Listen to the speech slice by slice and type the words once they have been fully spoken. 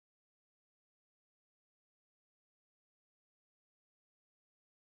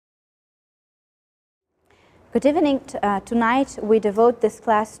Good evening. Tonight we devote this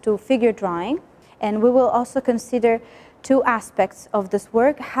class to figure drawing, and we will also consider two aspects of this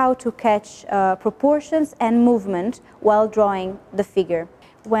work: how to catch proportions and movement while drawing the figure.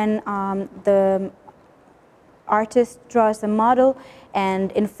 When the artist draws a model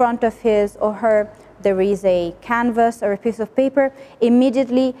and in front of his or her there is a canvas or a piece of paper,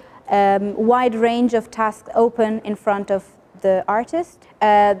 immediately wide range of tasks open in front of the artist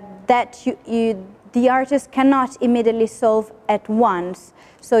that the artist cannot immediately solve at once.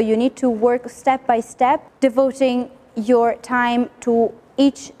 So you need to work step by step, devoting your time to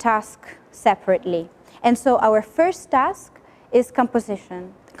each task separately. And so our first task is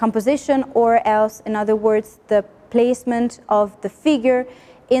composition. Composition, or else, in other words, the placement of the figure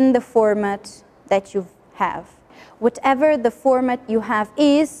in the format that you have. Whatever the format you have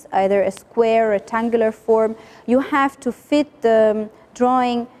is, either a square or rectangular form, you have to fit the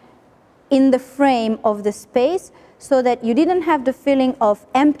drawing in the frame of the space so that you didn't have the feeling of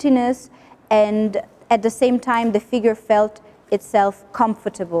emptiness, and at the same time the figure felt itself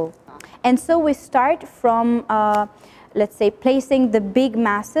comfortable. And so we start from let's say placing the big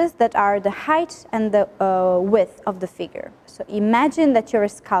masses that are the height and the width of the figure. So imagine that you're a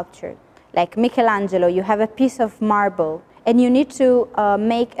sculptor, like Michelangelo. You have a piece of marble and you need to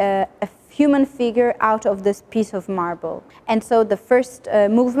make a human figure out of this piece of marble. And so the first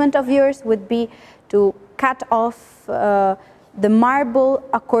movement of yours would be to cut off the marble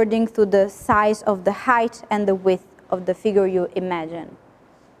according to the size of the height and the width of the figure you imagine.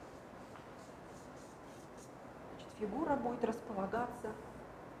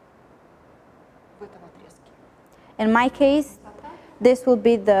 In my case, this will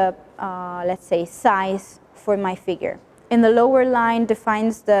be the, let's say, size for my figure. In the lower line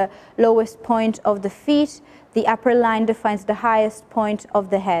defines the lowest point of the feet. The upper line defines the highest point of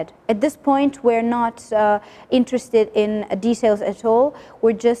the head. At this point, we're not interested in details at all.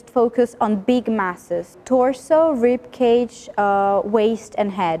 We're just focused on big masses: torso, rib cage, waist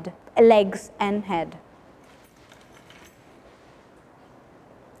and head, legs and head.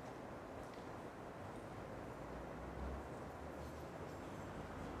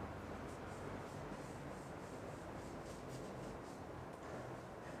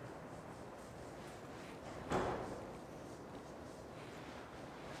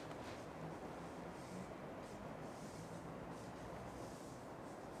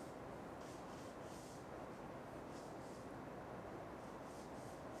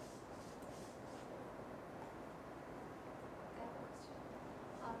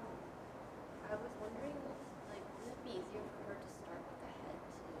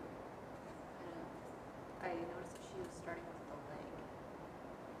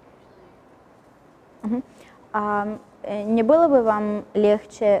 Не было бы вам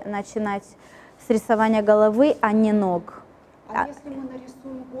легче начинать с рисования головы, а не ног? А если мы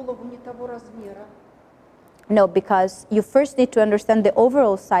нарисуем голову не того размера? No, because you first need to understand the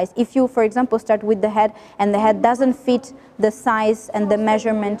overall size. If you, for example, start with the head and the head doesn't fit the size and the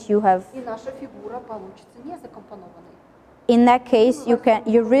measurement you have, И наша фигура получится не закомпонованной. In that case,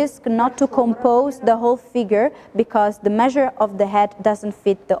 you risk not to compose the whole figure because the measure of the head doesn't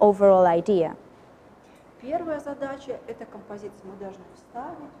fit the overall idea. Первая задача – это композиция. Мы должны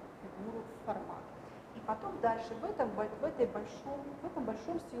вставить фигуру в формат. И потом дальше в этом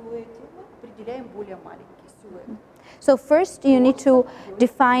большом силуэте мы определяем более маленький силуэт. So first you need to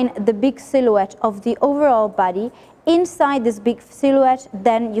define the big silhouette of the overall body. Inside this big silhouette,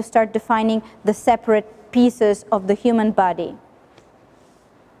 then you start defining the separate pieces of the human body.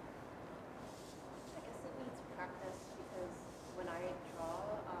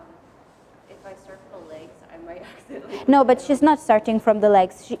 No, but she's not starting from the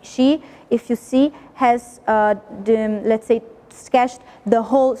legs. She, if you see, has, let's say, sketched the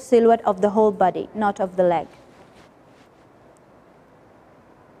whole silhouette of the whole body, not of the leg.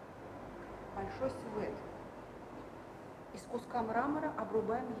 Большой силуэт. Из куска мрамора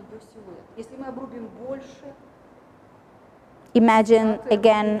обрубаем ее силуэт. Если мы обрубим больше, Imagine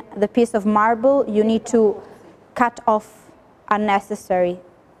again the piece of marble. You need to cut off unnecessary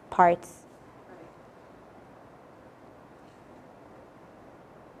parts.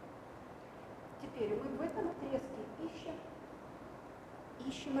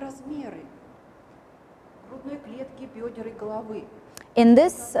 ищем размеры грудной клетки, бедер и головы. In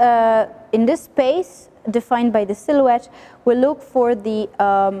this space defined by the silhouette, we look for the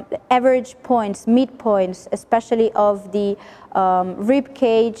average points, midpoints, especially of the rib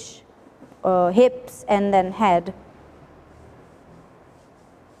cage, hips, and then head.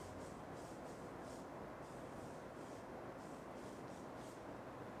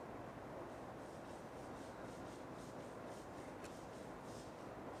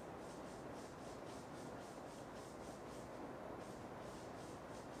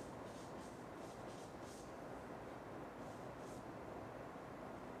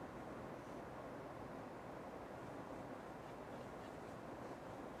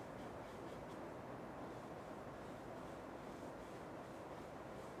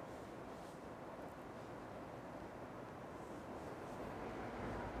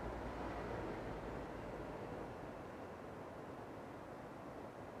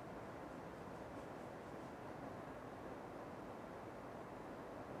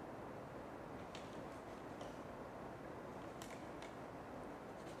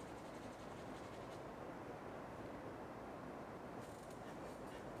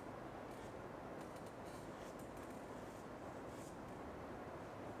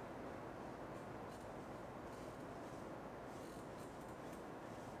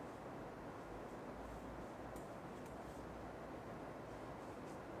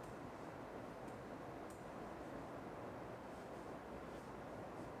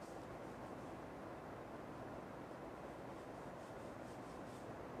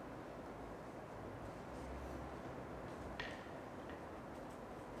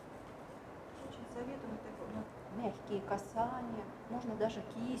 Мягкие касания, можно даже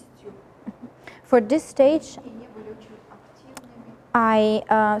кистью. For this stage, И не были очень активными.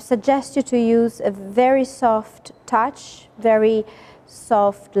 I suggest you to use a very soft touch, very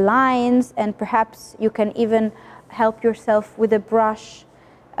soft lines, and perhaps you can even help yourself with a brush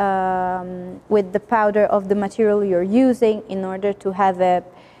with the powder of the material you're using in order to have a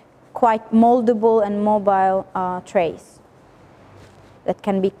quite moldable and mobile trace that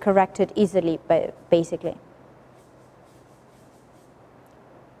can be corrected easily, basically.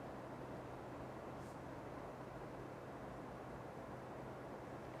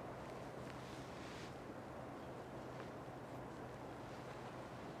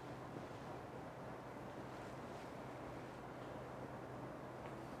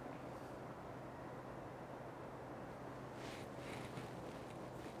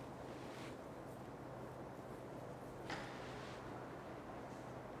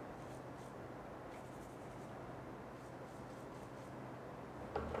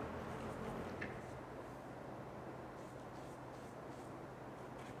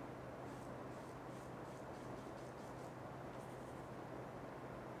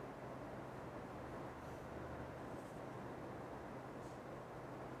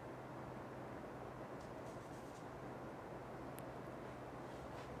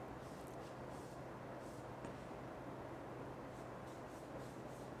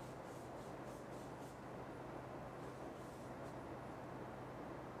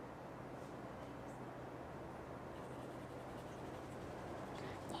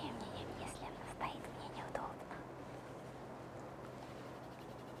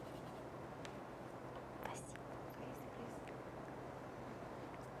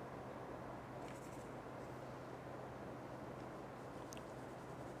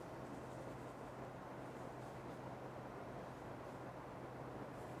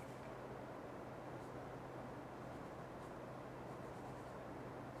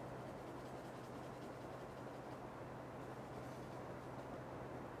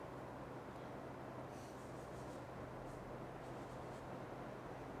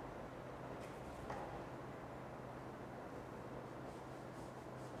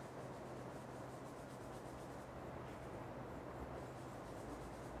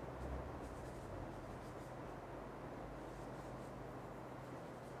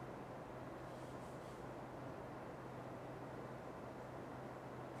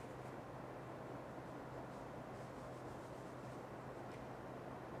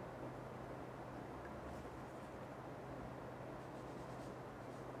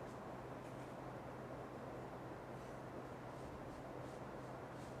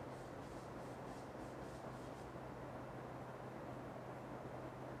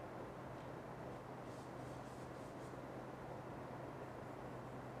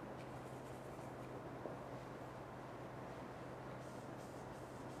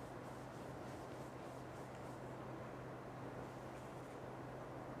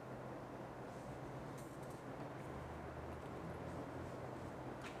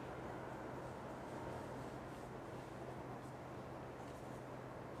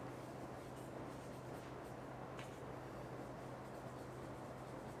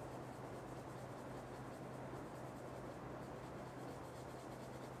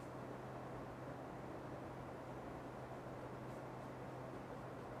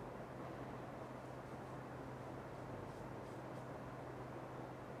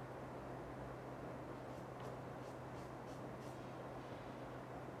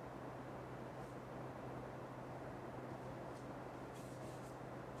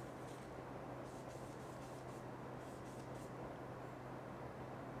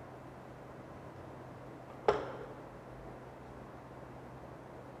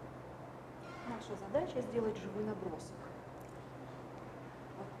 Наша задача сделать живой набросок.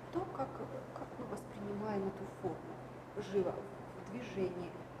 Вот то, как мы воспринимаем эту форму живо в движении,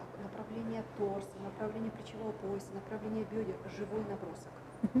 направление торса, направление плечевого пояса, направление бедер, живой набросок.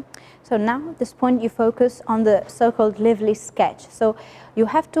 So now at this point you focus on the so-called lively sketch. So you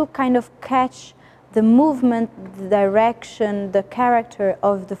have to kind of catch the movement, the direction, the character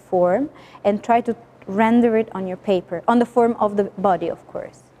of the form and try to render it on your paper, on the form of the body, of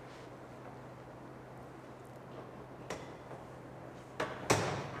course.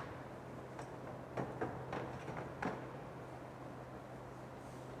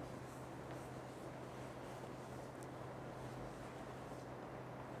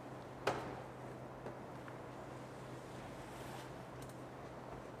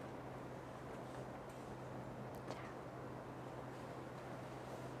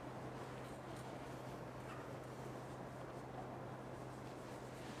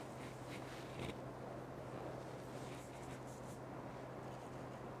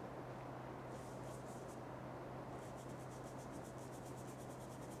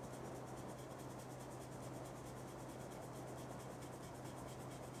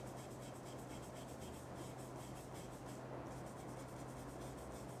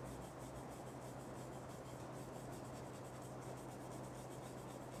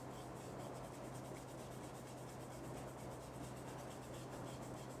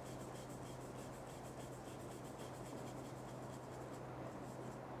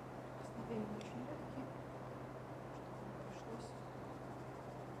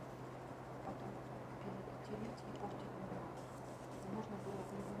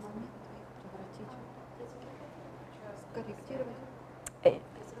 сфотографировать?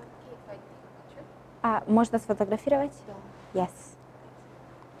 Можно сфотографировать? Да. Yes.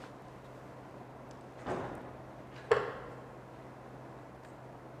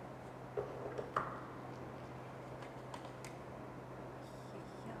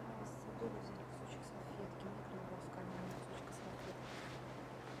 Я забыла взять кусочек салфетки, нет ли у вас в кармане кусочка салфетки?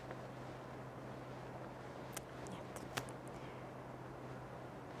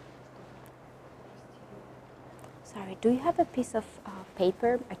 Sorry, do you have a piece of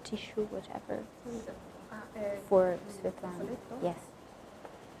paper, a tissue, whatever, for Svetlana? Yes.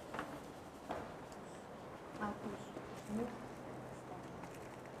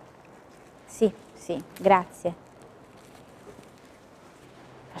 Sì, sì, grazie.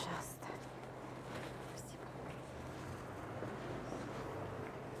 Пожалуйста.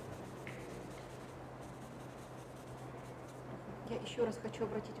 Я еще раз хочу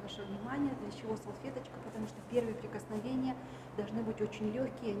обратить ваше внимание, для чего салфеточка, потому что первые прикосновения должны быть очень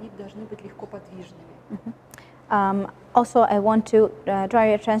легкие, они должны быть легко подвижными. Also, I want to draw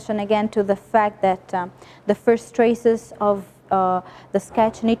your attention again to the fact that the first traces of the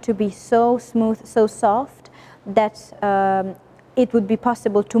sketch need to be so smooth, so soft, that it would be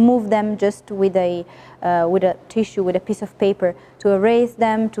possible to move them just with a tissue, with a piece of paper, to erase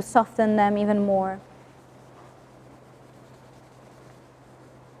them, to soften them even more.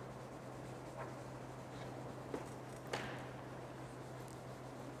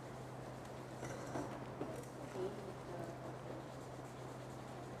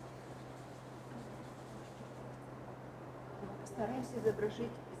 Стараемся изобразить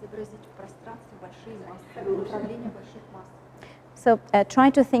в пространстве большие массы, направление больших масс. So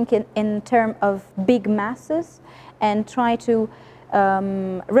try to think in terms of big masses, and try to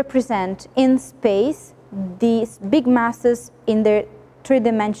represent in space these big masses in their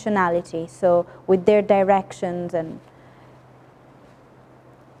three-dimensionality, so with their directions and.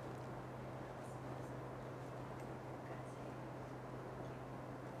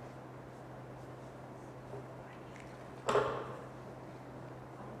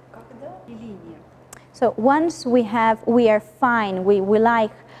 So once we are fine, we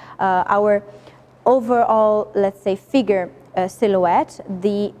like our overall, let's say, figure silhouette,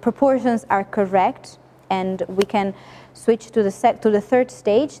 the proportions are correct, and we can switch to the third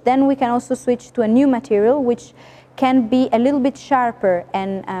stage. Then we can also switch to a new material, which can be a little bit sharper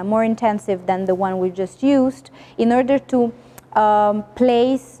and more intensive than the one we just used, in order to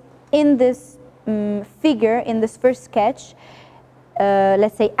place in this figure, in this first sketch,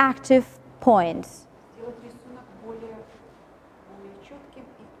 let's say, active points.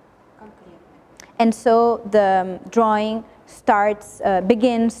 And so the drawing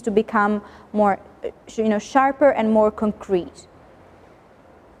begins to become more, sharper and more concrete.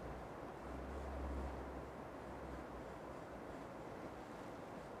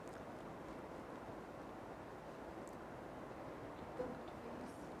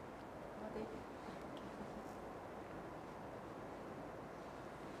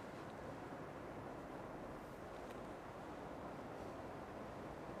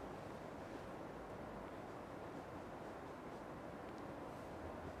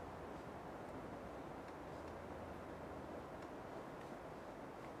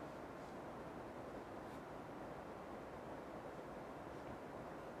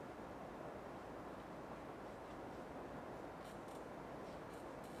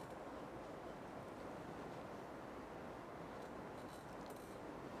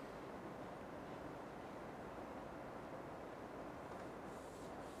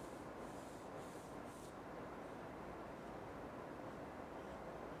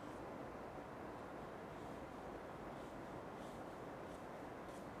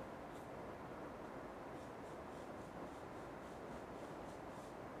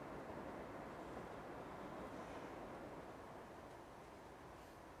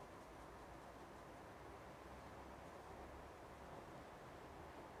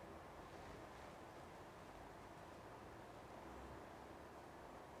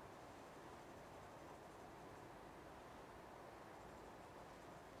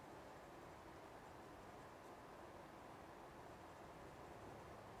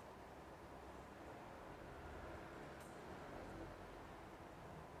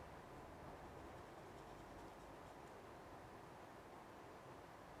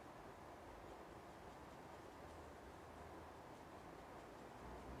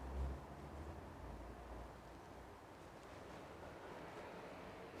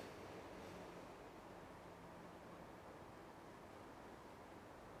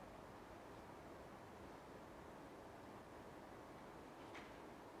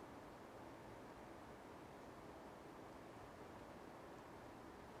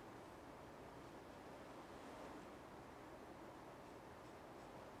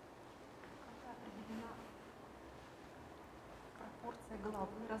 головы,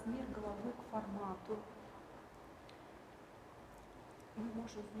 размер головы к формату. Мы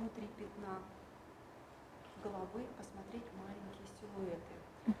можем внутри пятна головы посмотреть маленькие силуэты.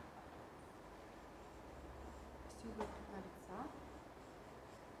 Силуэт пятна лица.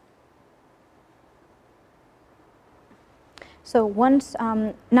 So once,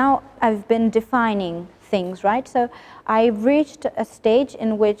 now I've been defining things, right? So I've reached a stage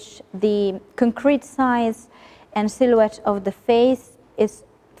in which the concrete size and silhouette of the face is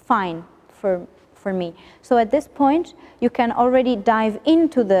fine for me. So at this point, you can already dive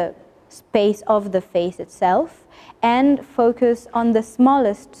into the space of the face itself and focus on the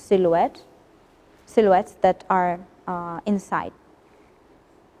smallest silhouettes that are inside.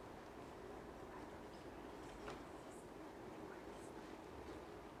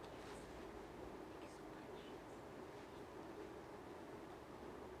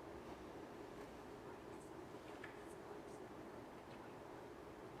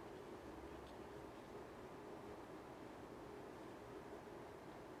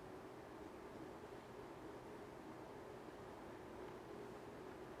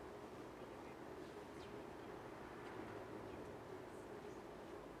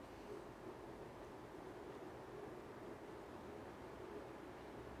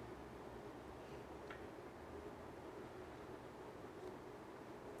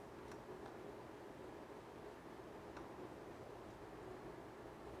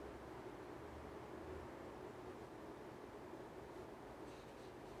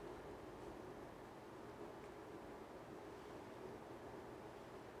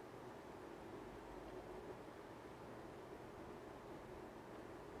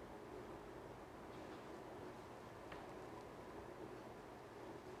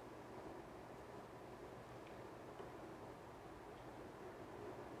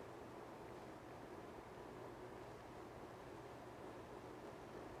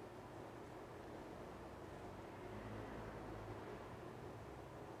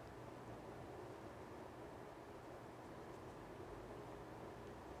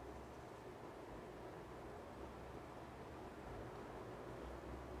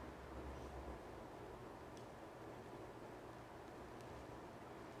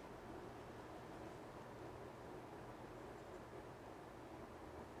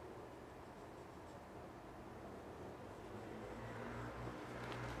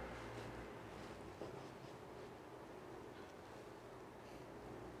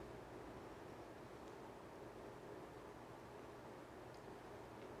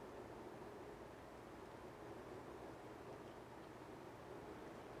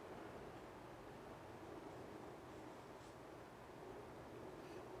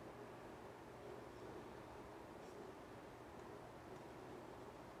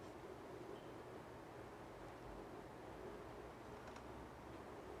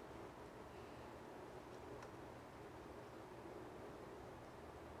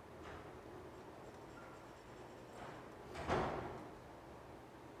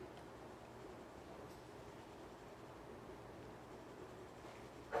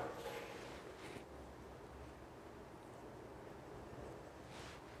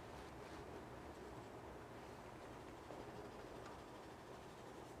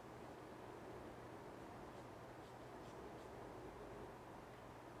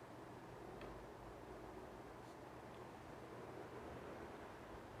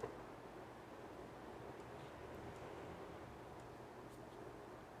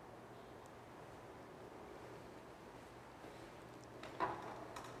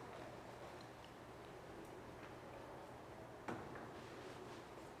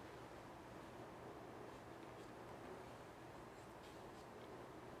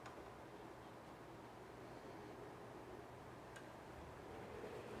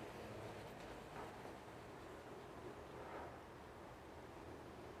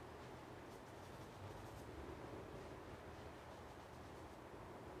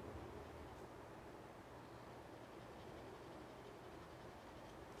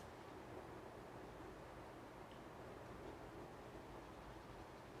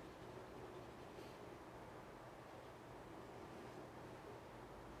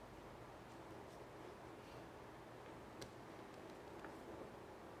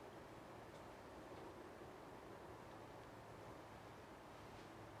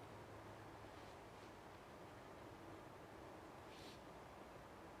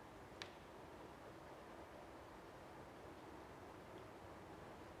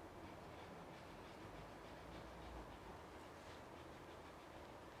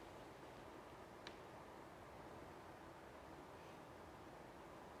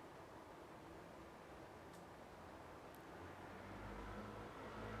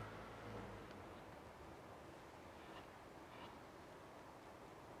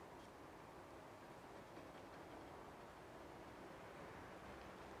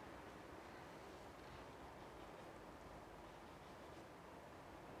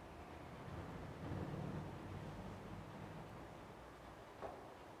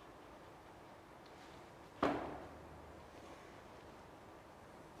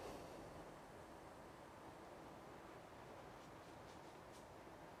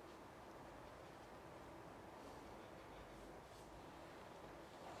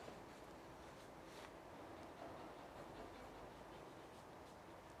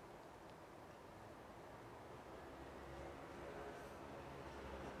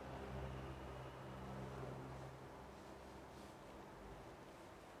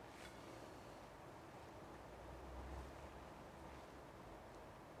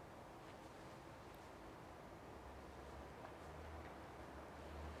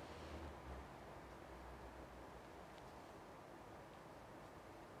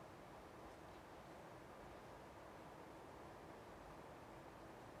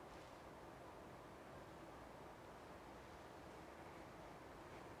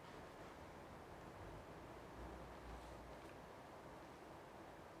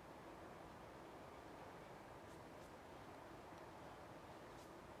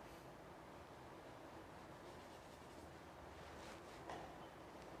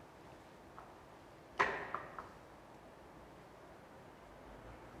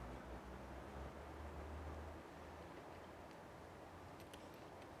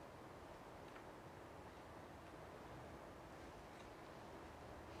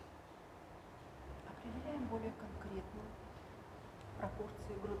 более конкретно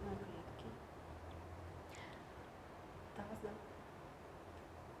пропорции грудной клетки, таза,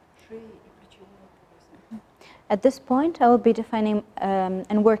 шеи и плечевого пояса. At this point, I will be defining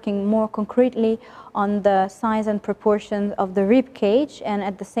and working more concretely on the size and proportions of the rib cage, and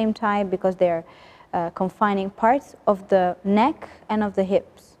at the same time, because they're confining parts of the neck and of the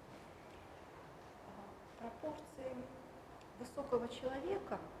hips. Пропорции высокого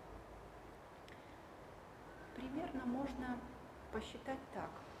человека примерно можно посчитать так.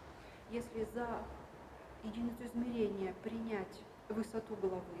 Если за единицу измерения принять высоту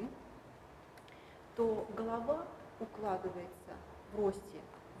головы, то голова укладывается в росте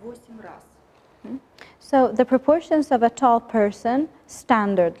 8 раз. So the proportions of a tall person,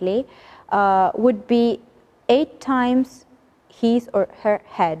 standardly, would be 8 times his or her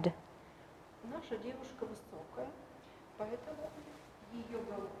head. Наша девушка высокая, поэтому ее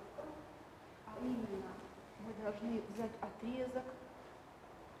головка, а именно мы должны взять отрезок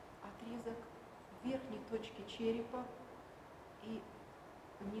верхней точки черепа и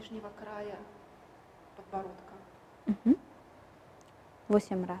нижнего края подбородка.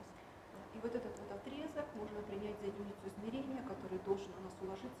 8 раз. И вот этот вот отрезок можно принять за единицу измерения, который должен у нас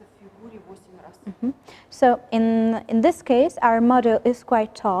уложиться в фигуре 8 раз. So in this case, our model is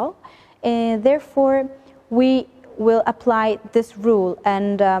quite tall, and therefore we will apply this rule.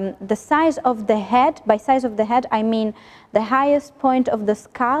 And the size of the head, by size of the head, I mean the highest point of the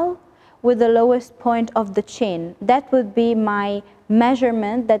skull with the lowest point of the chin. That would be my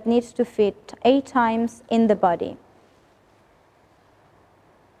measurement that needs to fit 8 times in the body.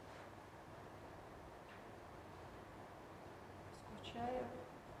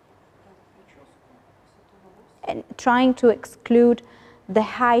 And trying to exclude the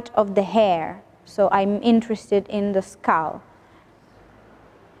height of the hair. So I'm interested in the skull.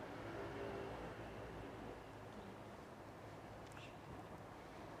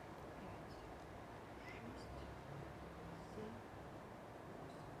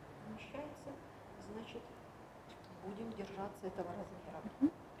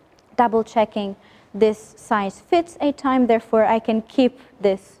 Double checking this size fits 8 times, therefore I can keep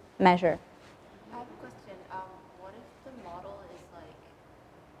this measure. I have a question. What if the model is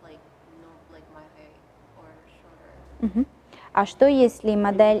like my height or shorter? А что если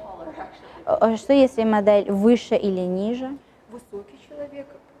модель выше или ниже? Высокий человек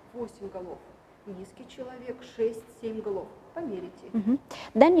 8 голов, низкий человек 6-7 голов. Померите.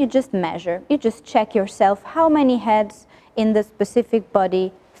 Then you just measure, you just check yourself how many heads in the specific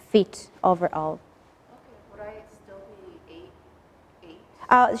body fit overall. Okay, would I still be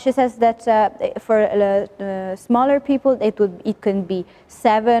 8? She says that for smaller people it can be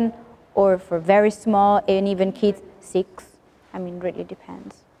 7, or for very small and even kids 6. I mean, really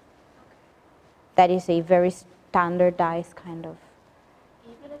depends. That is a very standardized kind of.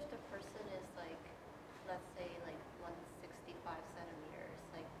 Even if the person is like, let's say like 165 centimeters,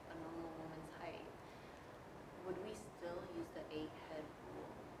 like a normal woman's height, would we still use the 8-head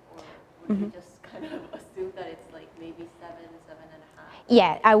rule, or would we just kind of assume that it's like maybe 7, 7.5?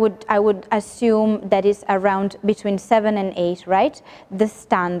 Yeah, I would assume that is around between 7 and 8, right? The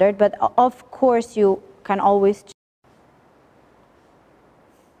standard, but of course you can always.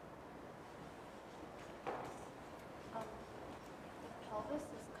 Pelvis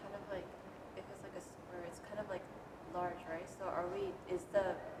is kind of like, if it's like a square, it's kind of like large, right? So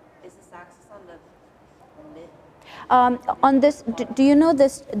is this axis on the mid? On this, do you know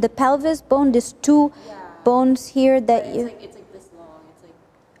this? The pelvis bone. There's 2 bones here that it's you. It's like this long. It's like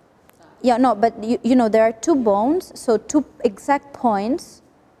that. Yeah, no, but you know there are 2 bones, so 2 exact points,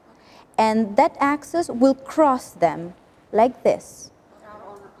 and that axis will cross them like this.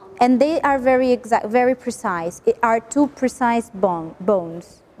 And they are very exact, very precise. It are 2 precise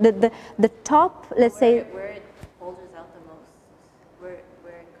bones. The top, let's say. Where it bulges out the most, where it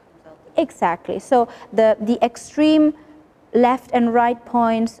comes out the most. Exactly. So the extreme left and right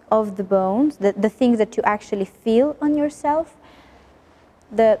points of the bones, the things that you actually feel on yourself,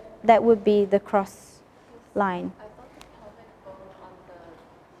 that would be the cross line. I thought the pelvic bone on the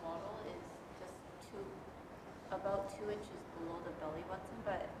model is just about 2 inches below the belly button,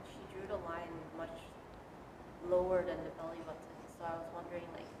 but she drew the line much lower than the belly button. So I was wondering,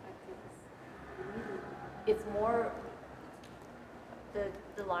 like, it's more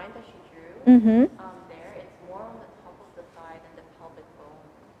the line that she drew there. It's more on the top of the thigh than the pelvic bone.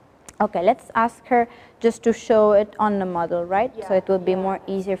 Okay, let's ask her just to show it on the model, right? So it will be Yeah. more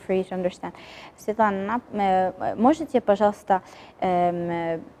easier for you to understand. Светлана, можете, пожалуйста,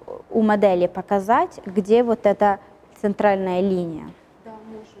 у модели показать, где вот эта центральная линия? Да,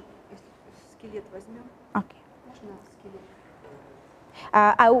 можем. Если скелет возьмем. Okay.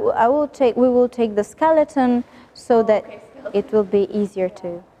 We will take the skeleton so that okay, skeleton. it will be easier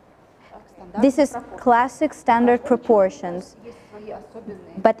to. Стандартные This is пропорции. classic standard Каждого человека proportions. есть свои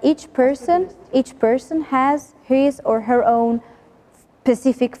особенные But each person has his or her own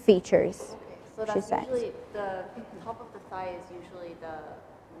specific features. Okay, so She that's says. usually the top of the thigh is usually the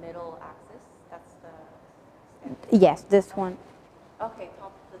middle axis. That's the standard. Yes, this one. Okay,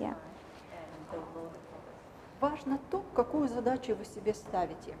 top of the Yeah. thigh and the lower pelvis. Важно то, какую задачу вы себе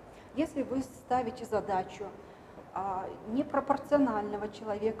ставите. Если вы ставите задачу непропорционального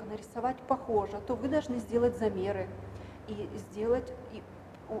человека нарисовать похоже, то вы должны сделать замеры и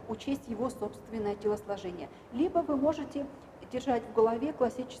учесть его собственное телосложение. Либо вы можете держать в голове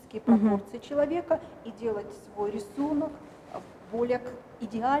классические пропорции человека и делать свой рисунок более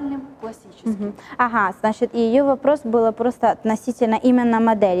идеальным, классическим. Ага, значит, ее вопрос был просто относительно именно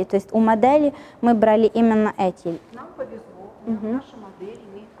модели. То есть у модели мы брали именно эти. Нам повезло, наша модель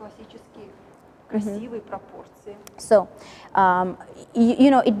имеет классические красивые пропорции. So, you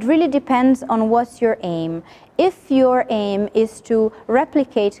know, it really depends on what's your aim. If your aim is to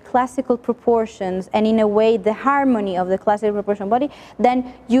replicate classical proportions and in a way the harmony of the classical proportion body,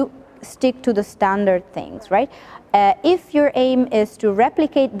 then you stick to the standard things, right? If your aim is to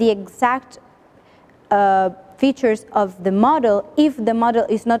replicate the exact features of the model, if the model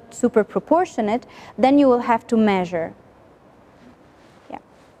is not super proportionate, then you will have to measure. Yeah.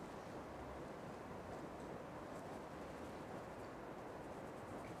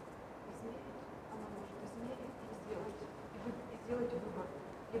 Она может измерить и сделать выбор,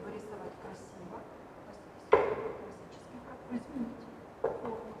 либо рисовать красиво, классические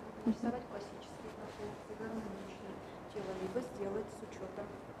пропорции, рисовать классические пропорции, гармоничные тела, либо сделать с учетом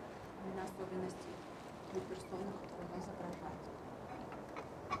именно особенностей той персоны, которую она изображает.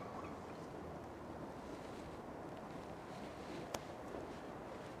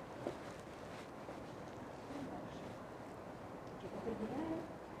 Определяем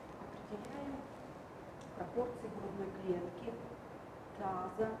пропорции грудной клетки,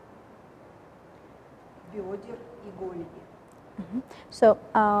 таза, бедер и голени. So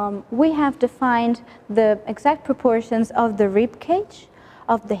we have defined the exact proportions of the rib cage,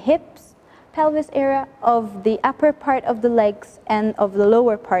 of the hips, pelvis area, of the upper part of the legs and of the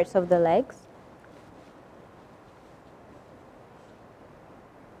lower parts of the legs.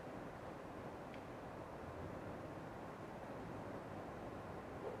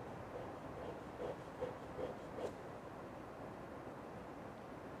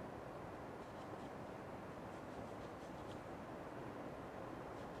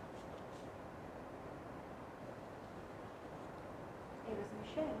 И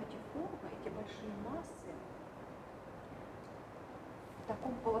размещаем эти формы, эти большие массы в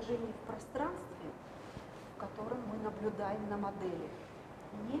таком положении в пространстве, в котором мы наблюдаем на модели.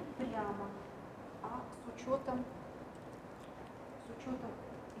 Не прямо, а с учетом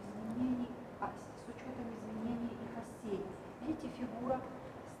изменений их осей. Видите, фигура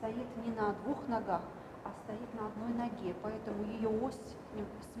стоит не на двух ногах, а стоит на одной ноге, поэтому ее ось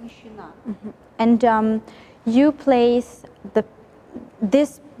смещена. And you place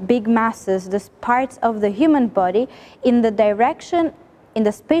these big masses, these parts of the human body, in the direction, in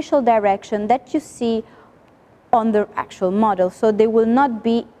the spatial direction that you see on the actual model. So they will not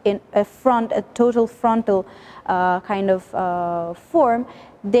be in a total frontal kind of form.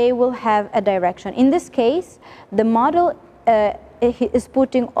 They will have a direction. In this case, the model is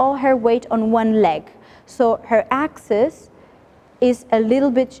putting all her weight on one leg. So her axis is a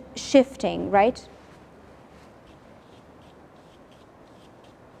little bit shifting, right?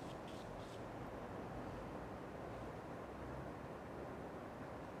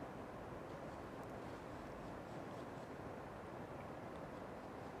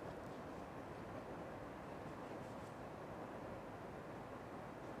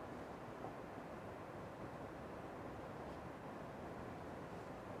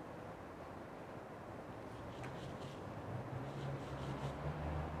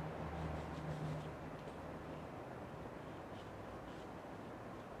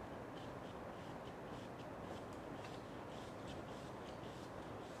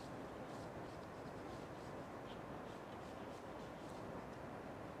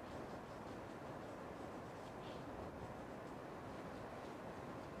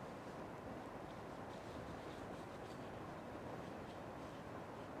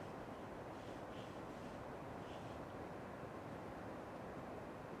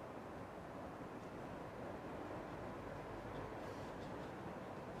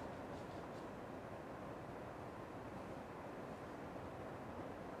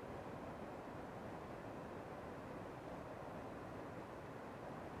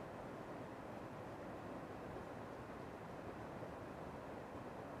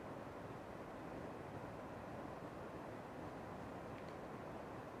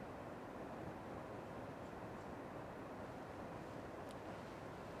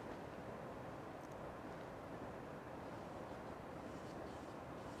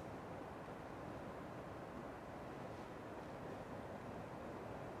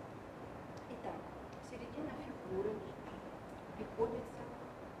 находится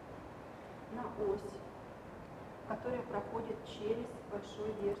на оси, которая проходит через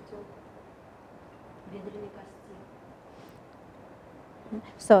большой вертел бедренной кости.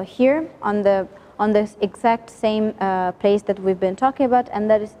 So here on this exact same place that we've been talking about, and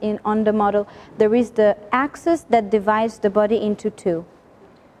that is on the model, there is the axis that divides the body into two.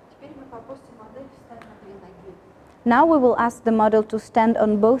 Теперь мы попросим модель встать на две ноги. Now we will ask the model to stand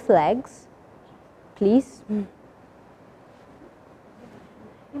on both legs, please. И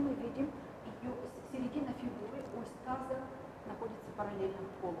мы видим, ее середина фигуры, ось таза, находится параллельно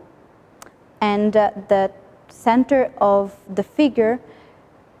полу. And the center of the figure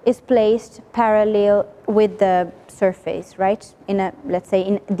is placed parallel with the surface, right? Let's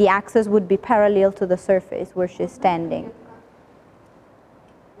say the axis would be parallel to the surface where she's standing.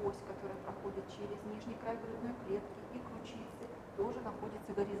 Ось, которая проходит через нижний край грудной клетки и ключицы, тоже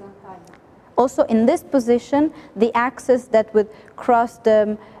находится горизонтально. Also in this position, the axis that would cross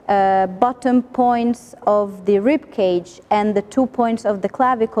the bottom points of the rib cage and the 2 points of the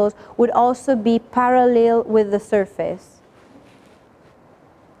clavicles would also be parallel with the surface.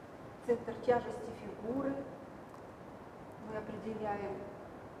 Центр тяжести фигуры мы определяем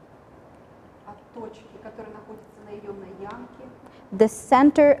от точки, которая находится на ее ямке. The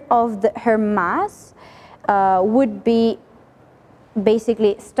center of her mass would be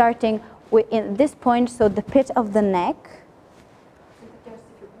basically starting in this point, so the pit of the neck, Центр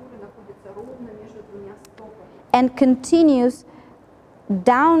тяжести фигуры находится ровно между двумя стопами. and continues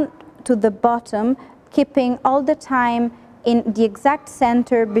down to the bottom, keeping all the time in the exact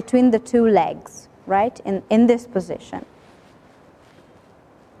center between the two legs, right, in this position.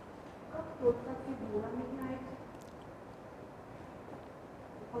 Как только фигура меняет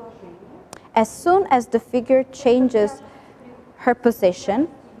положение, As soon as the figure changes her position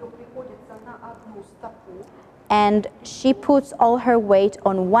ее приходится на одну стопу, and she puts all her weight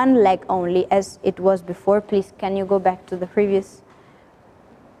on one leg only, as it was before. Please, can you go back to the previous?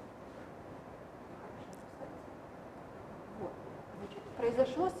 вот, значит,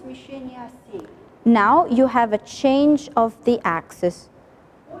 произошло смещение осей. Now you have a change of the axis.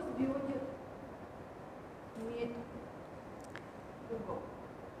 Ось бедер имеет угол.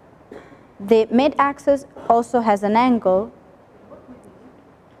 The mid-axis also has an angle. Вот мы видим.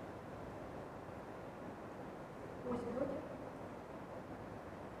 Ось бедер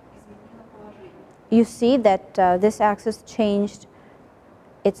изменила положение. You see that this axis changed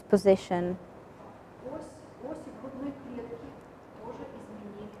its position. Оси грудной клетки тоже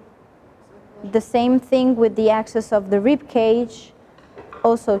изменили свое положение. The same thing with the axis of the rib cage,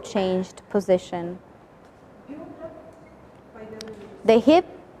 also changed position. Бедра повернулись. The hips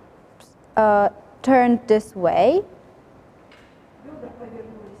turned this way, Бедра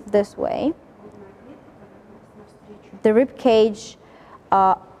повернулись. this way. Грудная клетка повернулась навстречу. The rib cage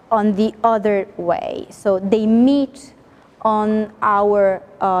on the other way. So they meet on our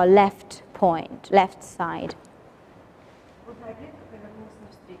left point, left side. Грудная клетка повернулась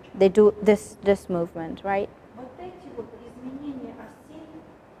навстречу. They do this movement, right? Вот эти вот изменения осей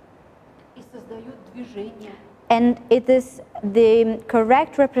и создают движение. And it is the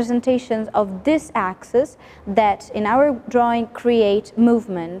correct representations of this axis that in our drawing create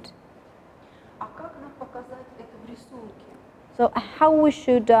movement. А как нам показать это в рисунке? So how we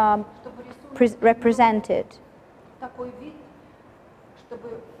should Чтобы рисунок represent it? такой вид,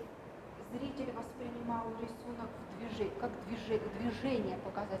 чтобы зритель воспринимал рисунок в движении, как движение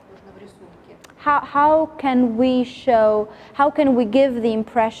показать нужно в рисунке. How can we give the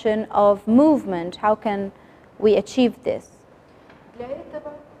impression of movement? How can we achieve this? Для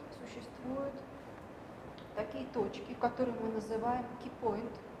этого существуют такие точки, которые мы называем key point,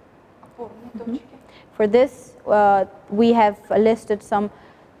 опорные точки. For this, we have listed some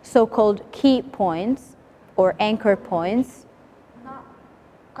so-called key points or anchor points, На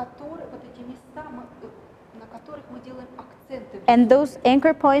которые, вот эти места, на которых мы делаем акценты. в and рисунке. those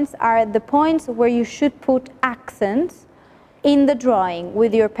anchor points are the points where you should put accents in the drawing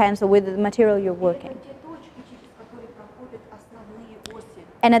with your pencil, with the material you're Это working. те точки, через которые проходят основные оси.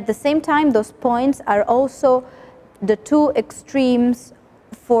 And at the same time, those points are also the two extremes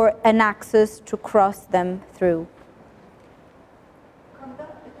for an axis to cross them through. Когда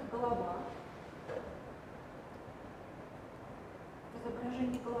это голова,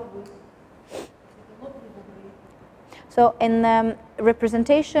 изображение головы, это лобные бугры, So in the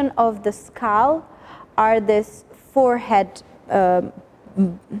representation of the skull are this forehead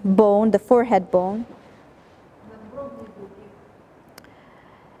bone, the forehead bone, надбровные дуги,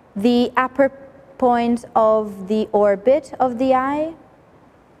 the upper point of the orbit of the eye,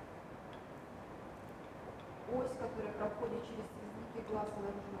 ось, которая проходит через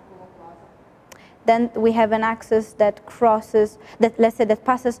расположен около глаза. Then we have an axis that crosses, that let's say that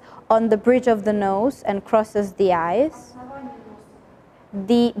passes on the bridge of the nose and crosses the eyes. Основание носа,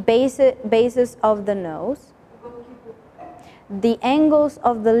 The bases of the nose, уголки губ, the angles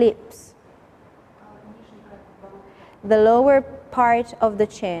of the lips, нижний край подбородка. the lower part of the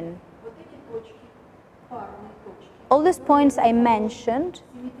chin. Вот эти точки, парные точки, All these points I mentioned,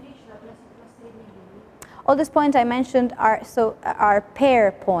 симметрично относительно средней линии, all these points I mentioned are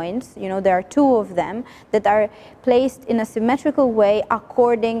pair points. You know, there are two of them that are placed in a symmetrical way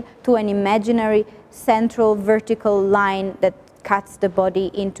according to an imaginary central vertical line that cuts the body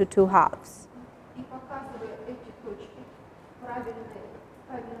into two halves. и показывая эти точки в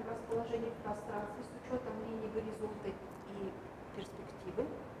правильном расположении в пространстве с учетом линии горизонта и перспективы,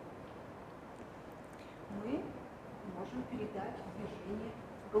 мы можем передать движение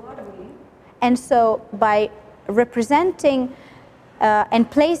головы. And so by representing and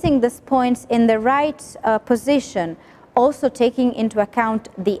placing these points in the right position, also taking into account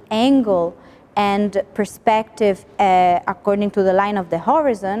the angle and perspective according to the line of the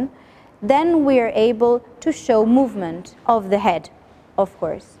horizon, then we are able to show movement of the head, of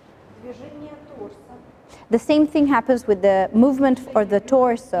course. Движение торса, The same thing happens with the movement for the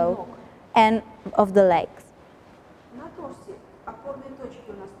torso and of the legs. на торсе опорные точки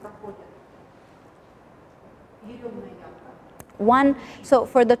у нас проходят еремная ямка, So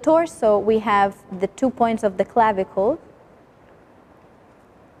for the torso, we have the 2 points of the clavicle,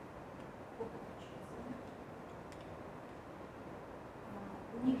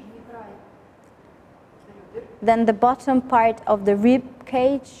 нижний край ребер, then the bottom part of the rib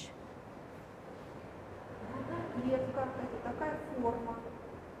cage, клетка – это такая форма,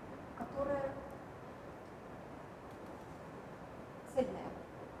 которая цельная.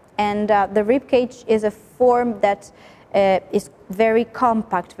 and the rib cage is a form that is very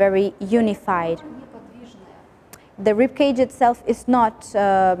compact, very unified. Неподвижная. The rib cage itself is not,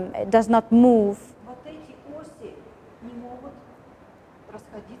 does not move. Вот эти оси не могут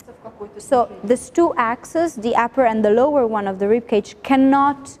расходиться в какой-то So движении. these two axes, the upper and the lower one of the rib cage,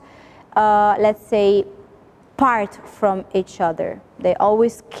 cannot, let's say, part from each other. They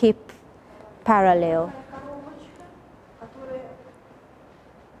always keep parallel. Такая коробочка, которая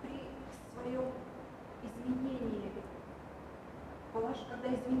при своем изменении, когда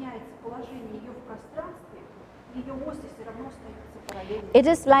изменяется положение ее в пространстве, ее оси все равно остаются параллельными. It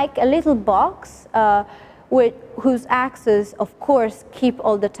is like a little box whose axes, of course, keep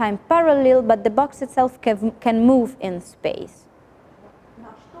all the time parallel, but the box itself can move in space.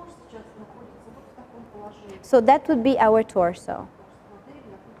 Наш торс сейчас находится вот в таком положении. So that would be our torso. Модель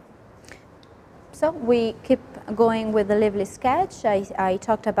находится. So we keep going with the lively sketch. I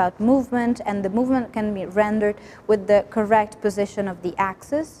talked about movement, and the movement can be rendered with the correct position of the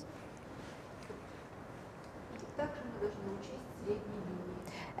axis. Также мы должны учесть средние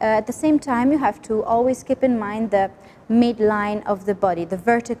линии. At the same time, you have to always keep in mind the midline of the body, the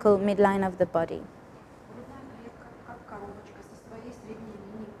vertical midline of the body. Грудная клетка, как коробочка, со своей средней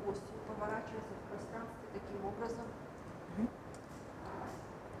линией осью поворачивается в пространстве таким образом. И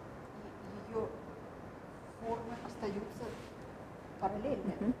ее формы остаются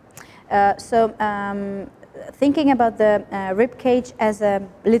параллельными. Thinking about the rib cage as a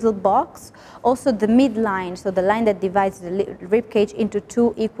little box, also the midline, so the line that divides the rib cage into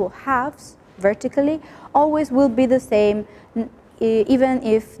two equal halves vertically, always will be the same, even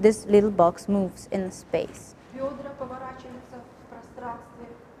if this little box moves in space. Бедра поворачиваются в пространстве,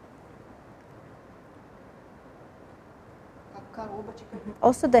 как коробочка.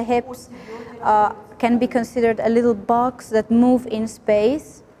 Also, the hips can be considered a little box that move in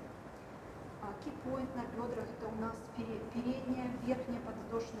space. Key-point на бедрах – это у нас передняя, верхняя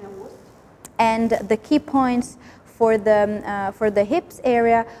подвздошная ось. And the key points for the hips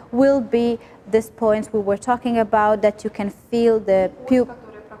area will be these points we were talking about, that you can feel the Ось,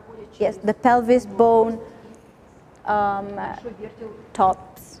 которая проходит yes, через the pelvis bone большой вертел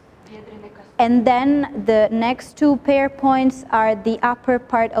tops. бедренной кости. And then the next two pair points are the upper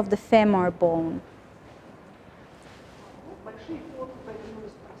part of the femur bone. Большие формы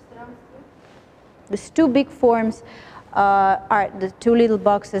подвинулись в пространстве. These two big forms are the two little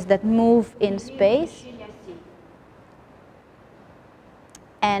boxes that move in space, Смещение осей.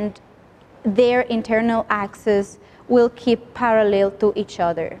 and their internal axes will keep parallel to each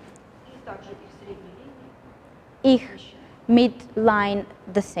other. И также их средние линии. Ich midline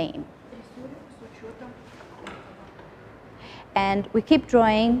the same. Рисуем с учетом And we keep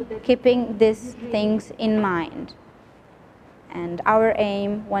drawing, keeping these things in mind. And our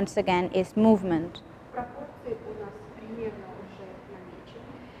aim, once again, is movement. пропорции у нас примерно уже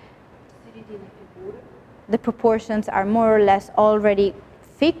намечены. середины фигуры. The proportions are more or less already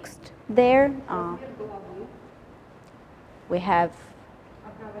fixed there. Размер головы. We have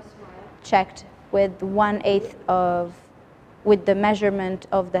 1/8. checked with 1/8 of, with the measurement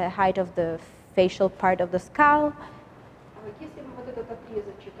of the height of the facial part of the skull. Если мы вот этот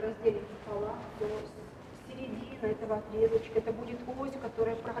отрезочек разделим пополам, то середина этого отрезочка, это будет ось,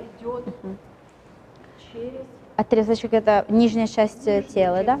 которая пройдет через Отрезочек — это нижняя часть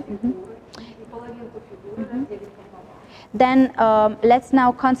тела, да? фигуры, и половинку фигуры разделим пополам. Then let's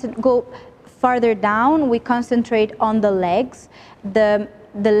now go farther down. We concentrate on the legs. The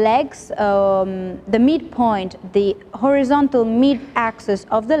legs, the midpoint, the horizontal mid-axis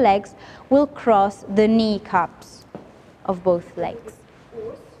of the legs will cross the kneecaps of both legs.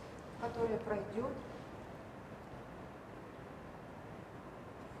 Ось, которая пройдет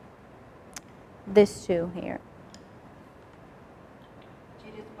This two here.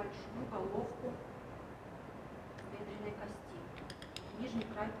 через большую головку бедренной кости. Нижний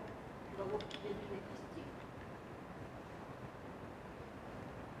край головки бедренной кости.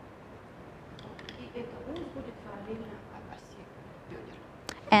 И эта ось будет параллельно оси бедер.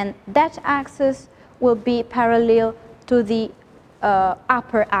 And that axis will be parallel to the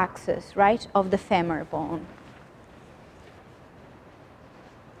upper axis, right, of the femur bone.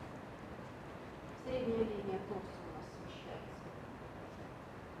 Средняя линия торса у нас смещается.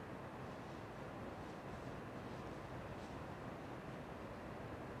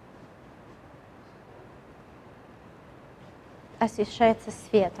 Освещается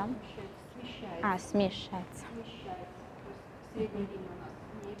светом. Смещается. Смещается. Смещается. То есть средняя линия у нас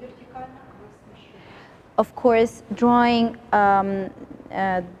не вертикально, она смещается. Of course, drawing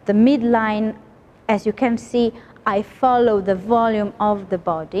the midline, as you can see, I follow the volume of the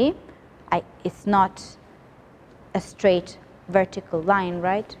body. It's not a straight vertical line,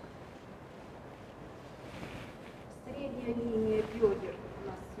 right? Средняя линия бедер у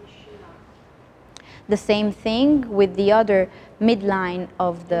нас смещена. The same thing with the other midline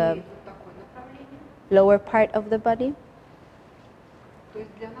of the Имеет вот такое направление. lower part of the body. То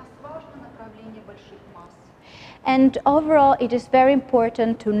есть для нас важно направление больших масс. And overall, it is very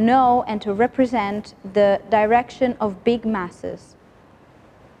important to know and to represent the direction of big masses.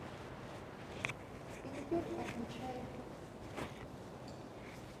 И теперь отмечаем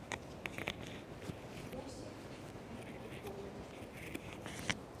оси.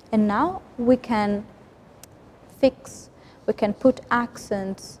 And now we can put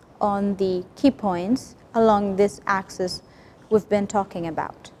accents on the key points along this axis we've been talking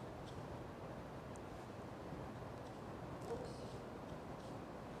about.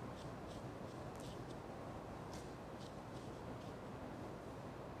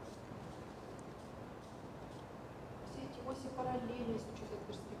 Все эти оси параллельны с учетом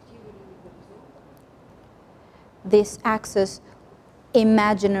перспективы линии горизонта. This axis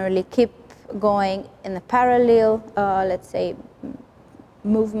imaginarily keep going in a parallel, let's say,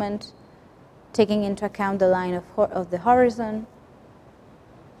 movement, taking into account the line of the horizon.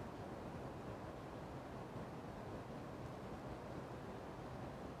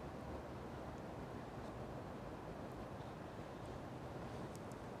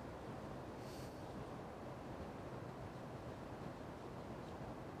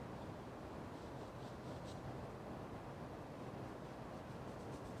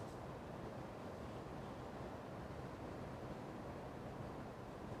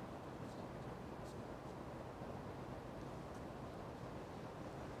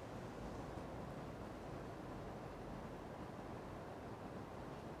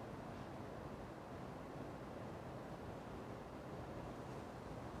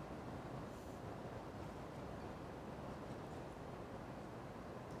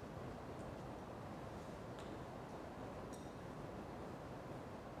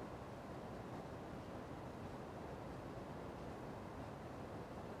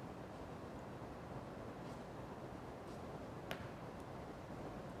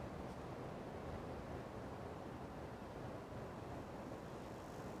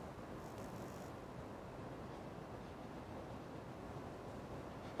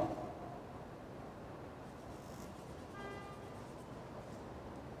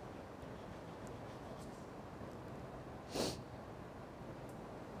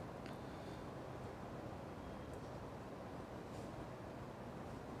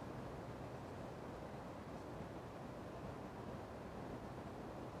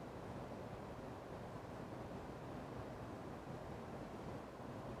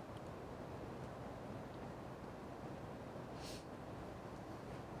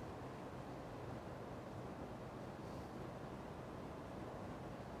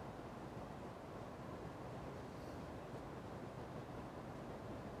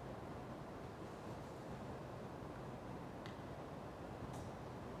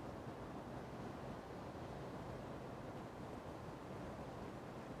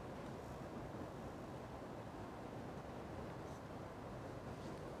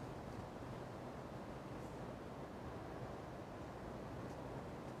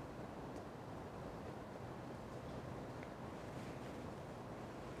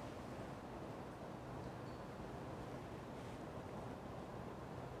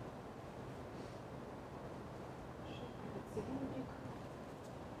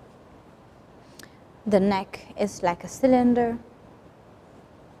 The neck is like a cylinder.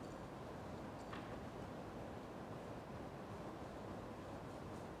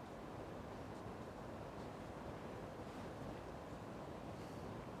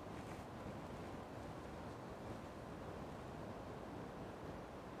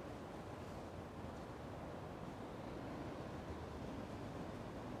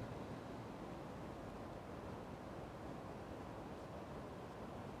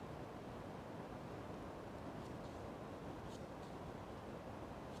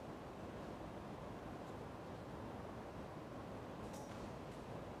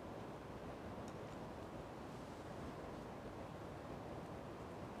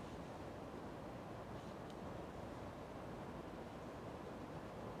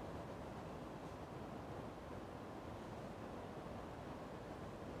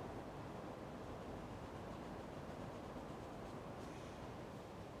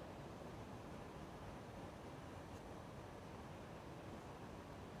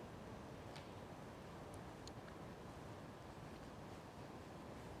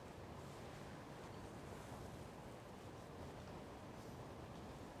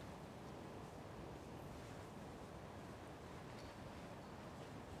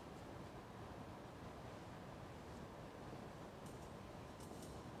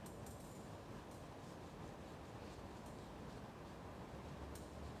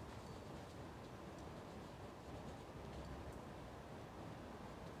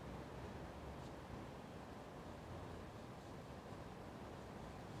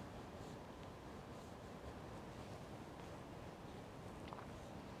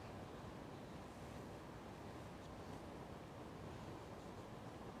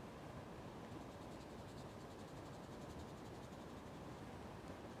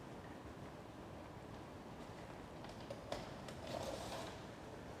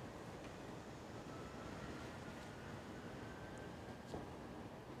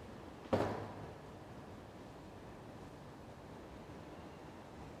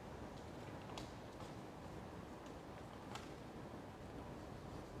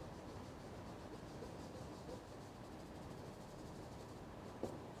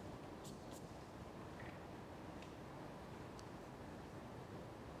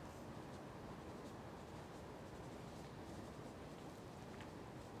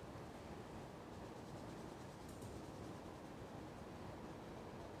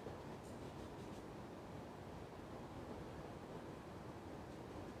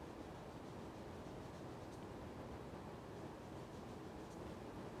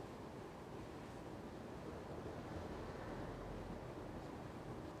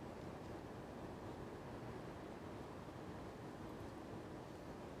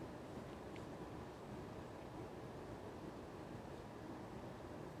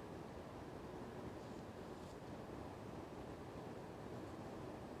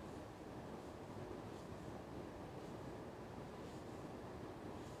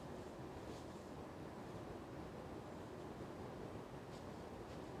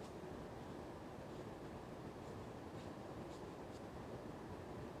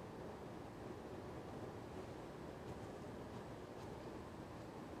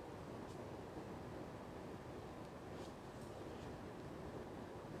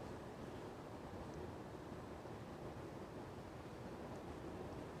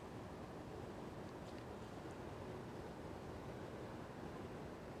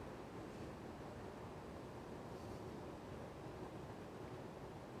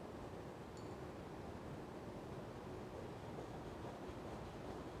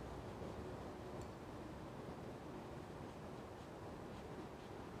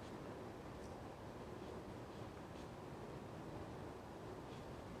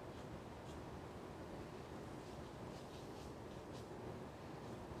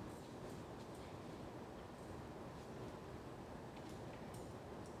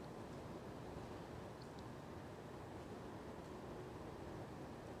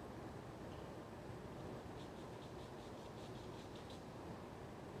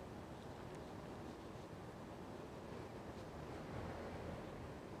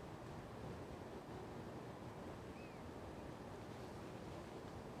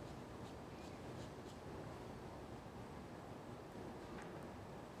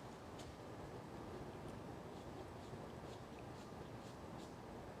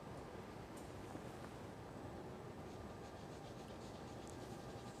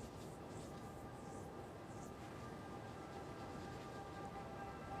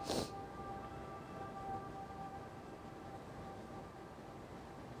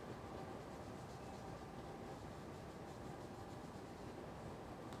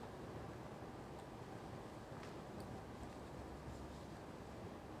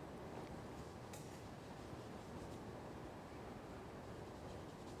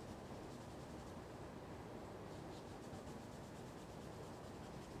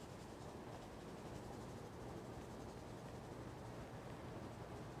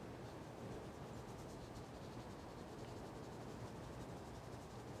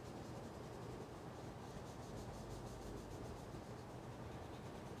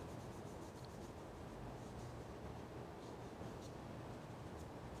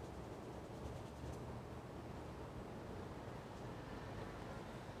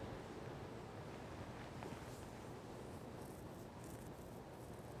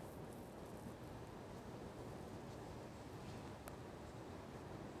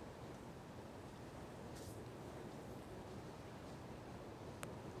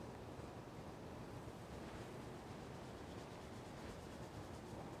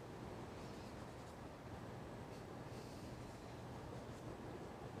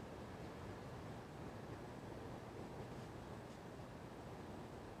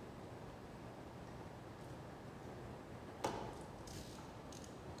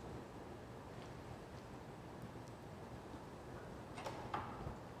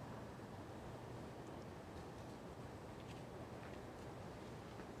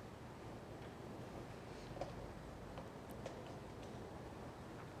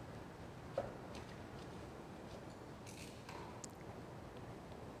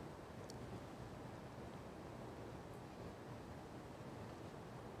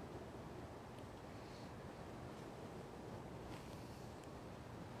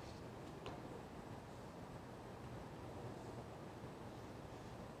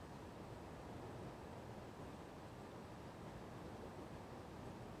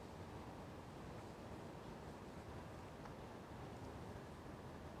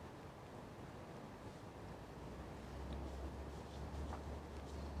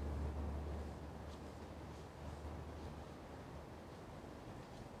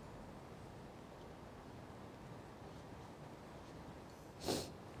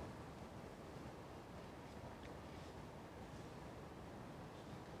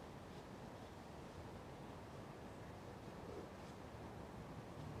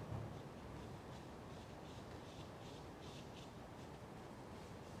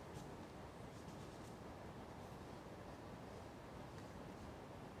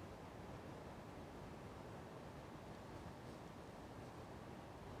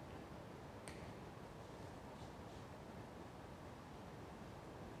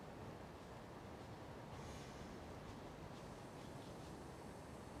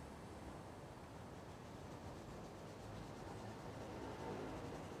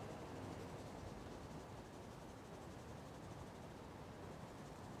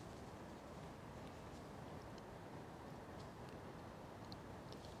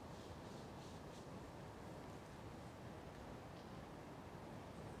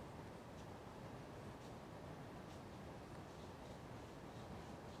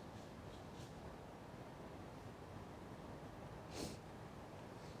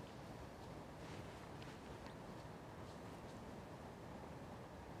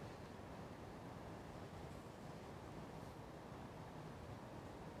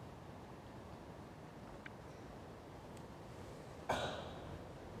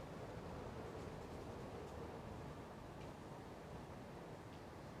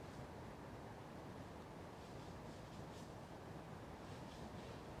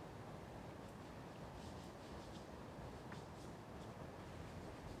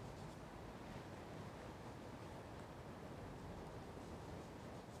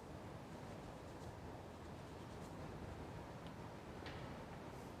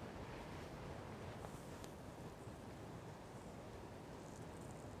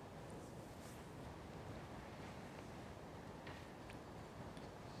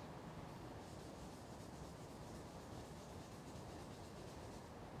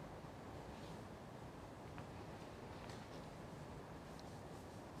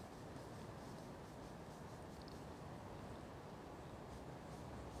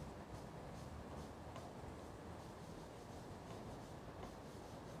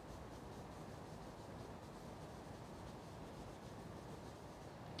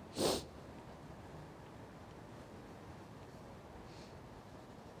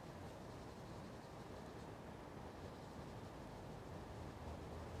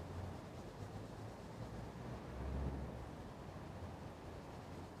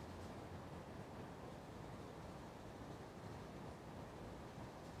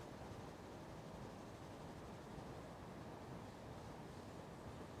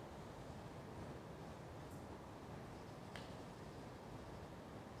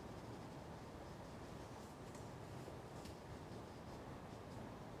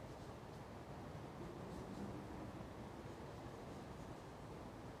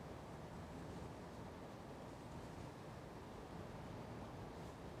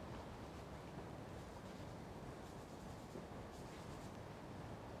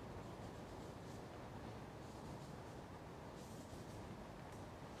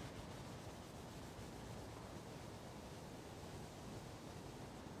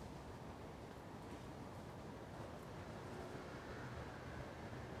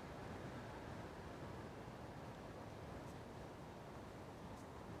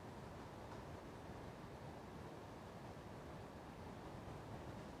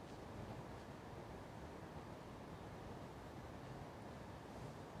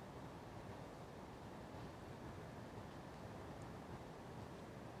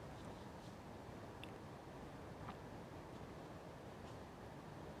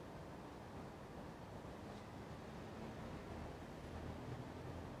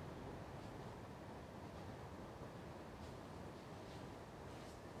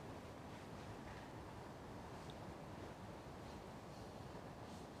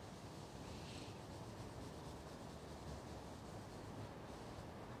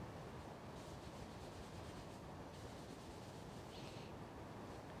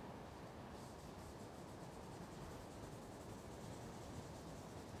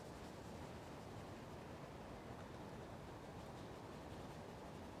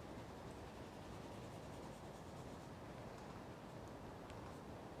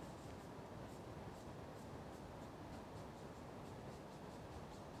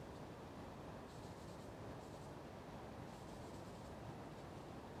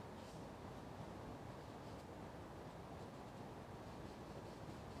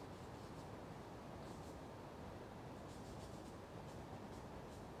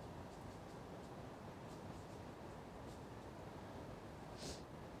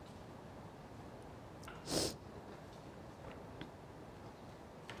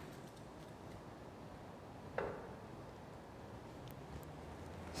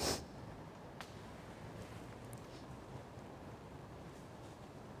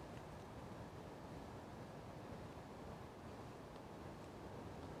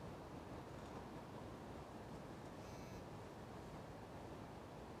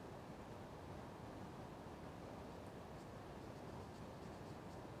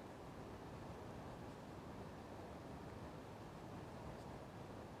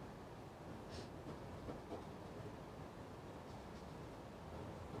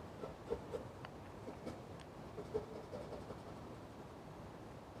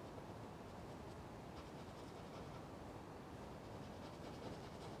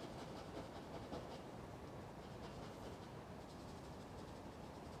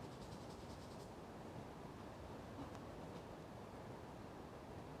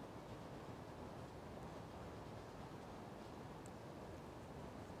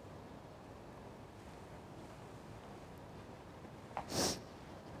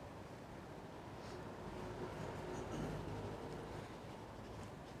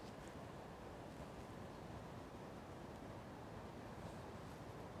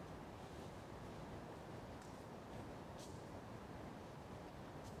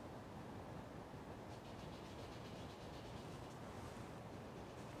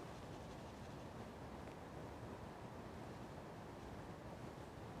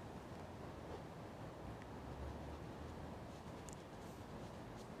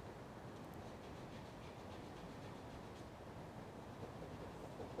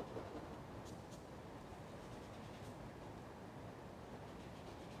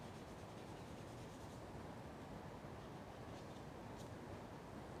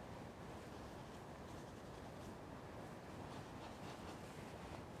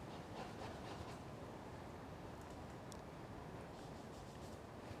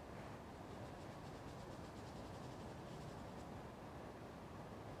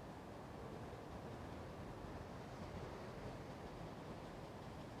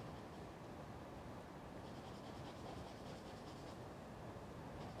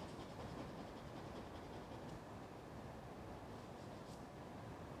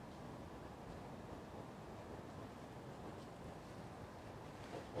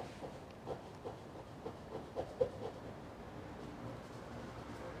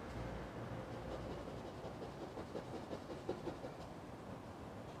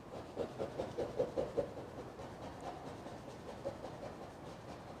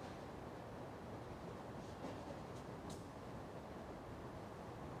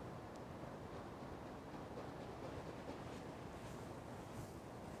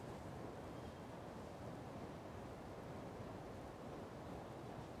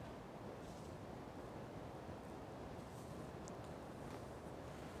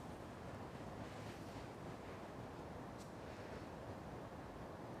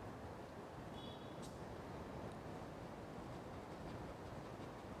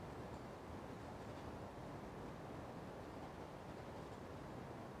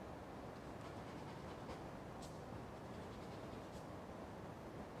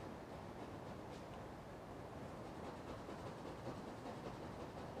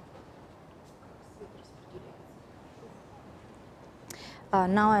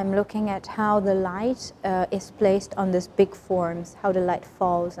 Now I'm looking at how the light is placed on these big forms, how the light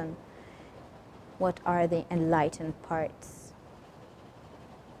falls and what are the enlightened parts.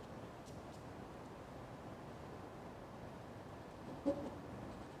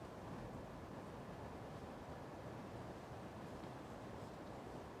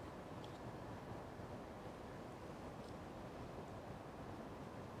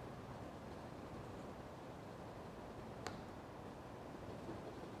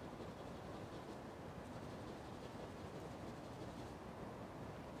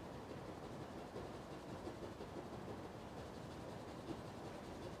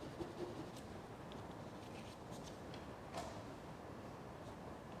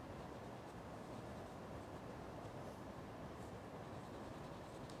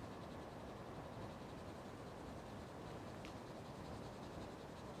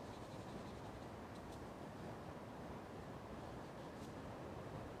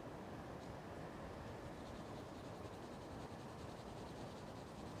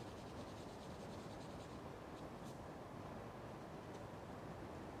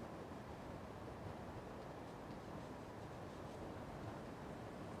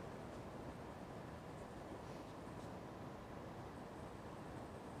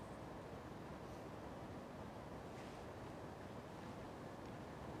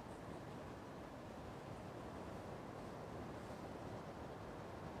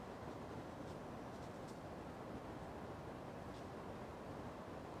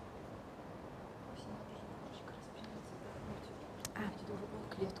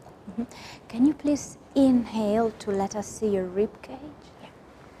 Can you please inhale to let us see your rib cage? Yeah.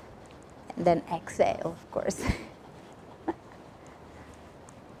 And then exhale, of course.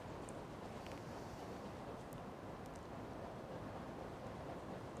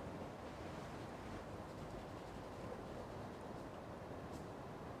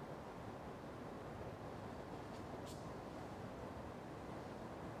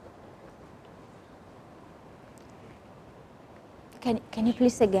 Can you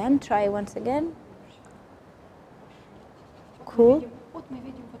please again, try once again? Cool.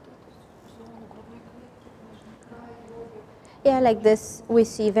 Yeah, like this we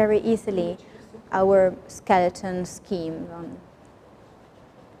see very easily our skeleton scheme.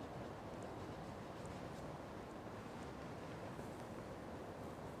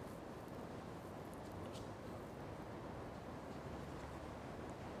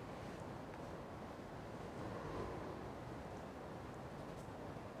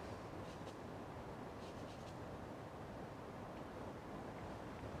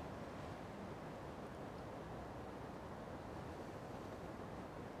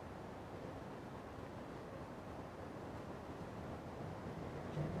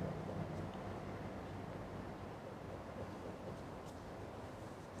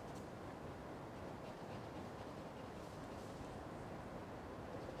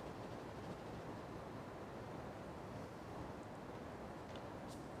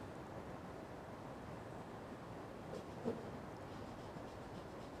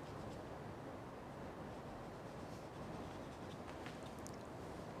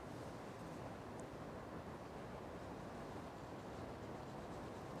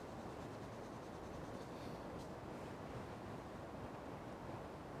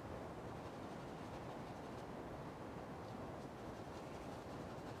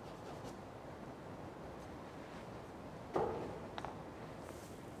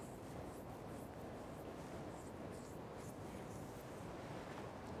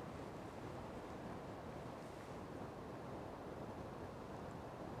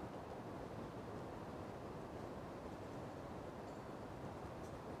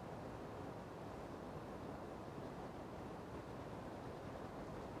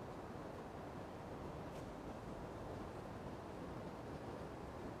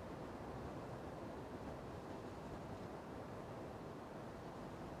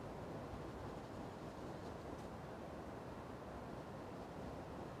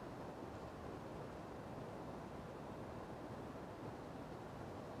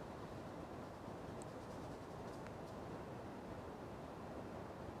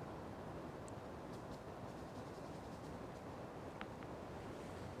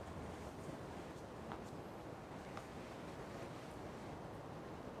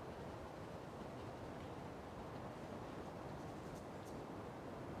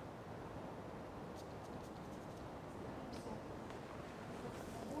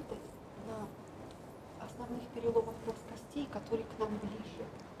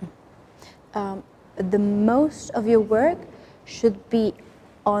 The most of your work should be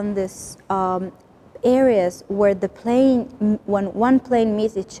on this areas where the plane, when one plane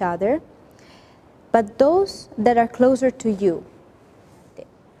meets each other, but those that are closer to you.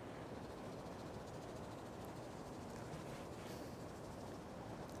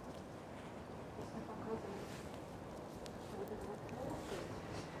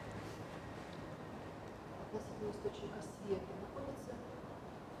 Относительно источника света находится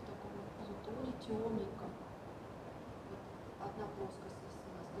в таком полутоне темненьком. Вот одна плоскость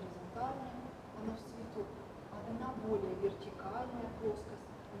у нас горизонтальная, она в свету, одна более вертикальная плоскость,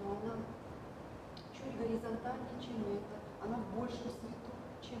 но она чуть горизонтальнее, чем эта, она в большем свету,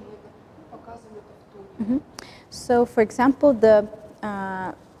 чем эта. Мы показываем это в тоне. So, for example, the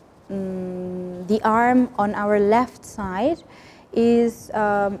arm on our left side is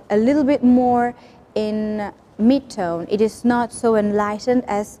a little bit more in mid-tone. It is not so enlightened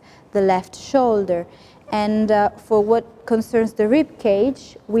as the left shoulder. And for what concerns the rib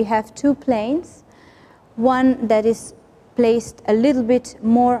cage, we have two planes. One that is placed a little bit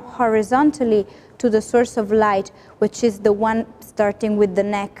more horizontally to the source of light, which is the one starting with the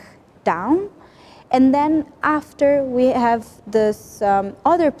neck down. And then after we have this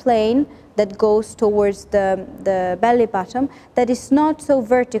other plane that goes towards the belly button that is not so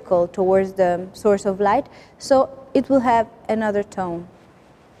vertical towards the source of light, so it will have another tone.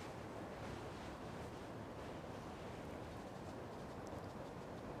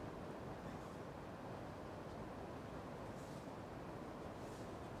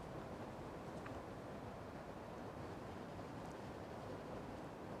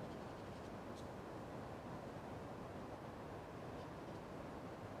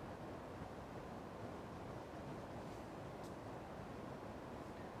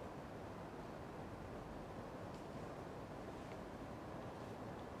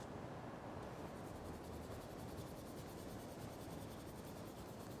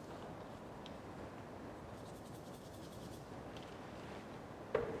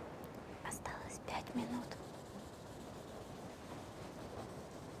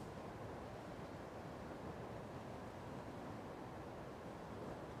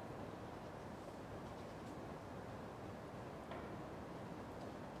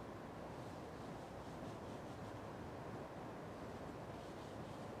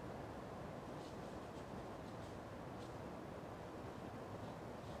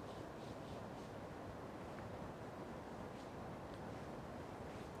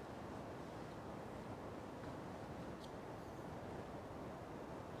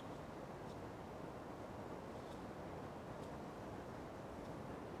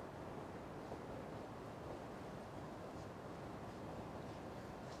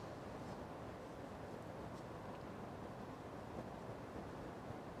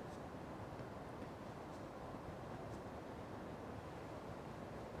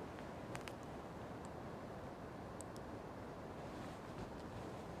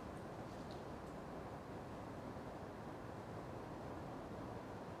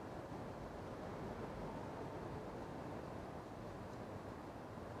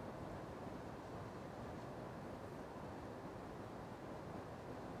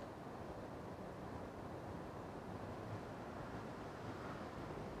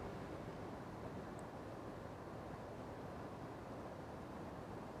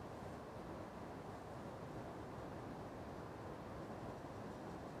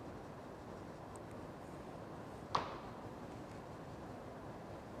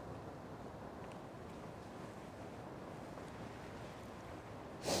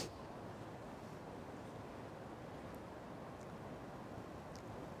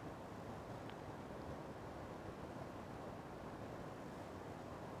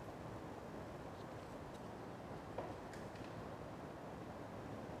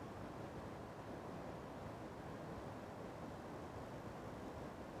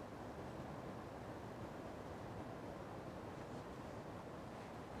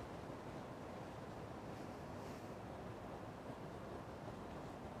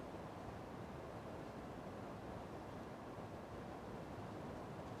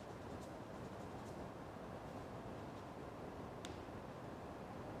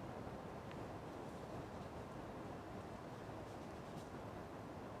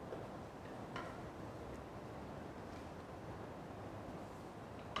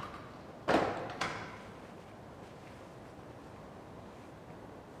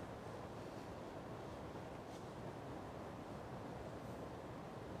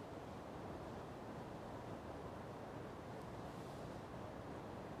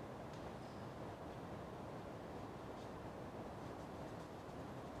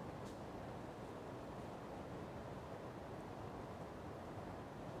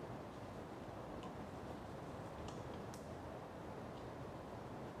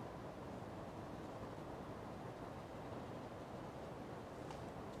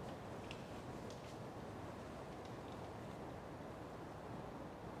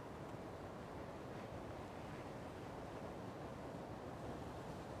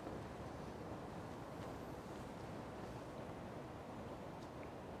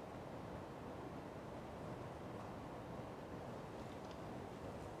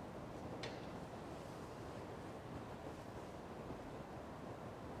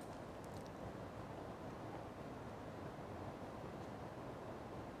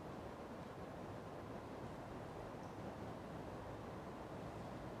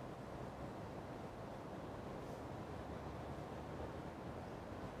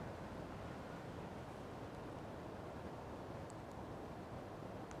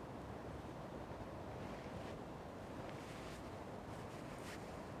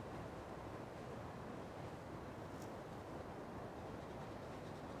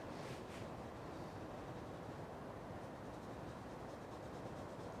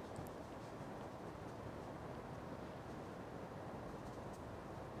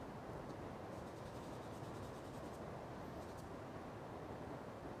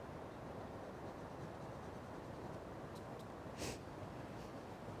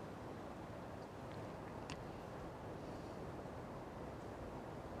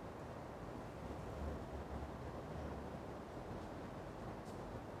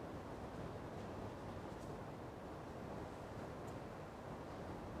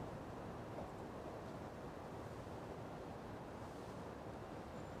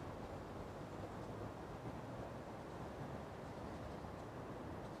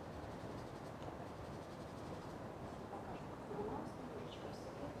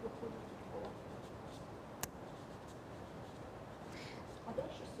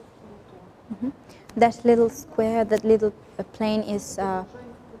 That little square, that little plane is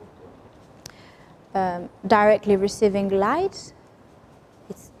directly receiving light.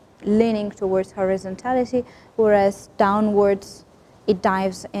 It's leaning towards horizontality, whereas downwards it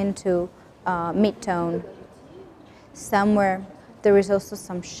dives into mid-tone. Somewhere there is also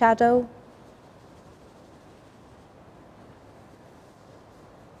some shadow.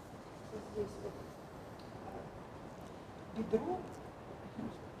 Бедро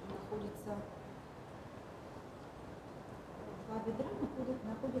находится, два бедра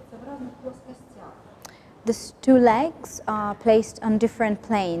находятся в разных плоскостях. These two legs are placed on different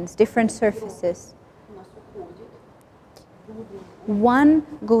planes, different surfaces. У нас уходит в глубину One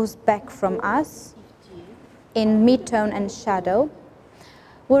goes back from us и в тень. in mid-tone and shadow,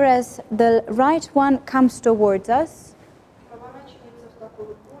 whereas the right one comes towards us Поворачивается в такое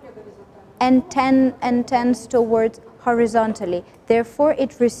поле горизонтально. and tends towards horizontally. Therefore,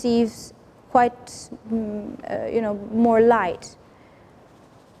 it receives quite, more light.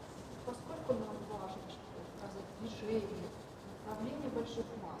 Поскольку нам важно, чтобы показать движение, направление больших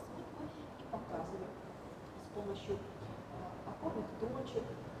масс, вот мы и показываем с помощью опорных точек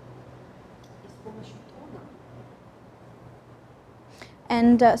и с помощью тона.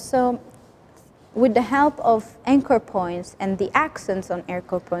 And so, with the help of anchor points and the accents on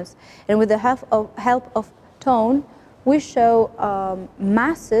anchor points, and with the help of tone, we show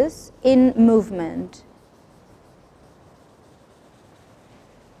masses in movement.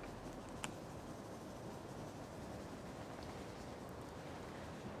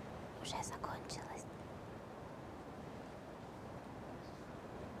 Уже закончилось.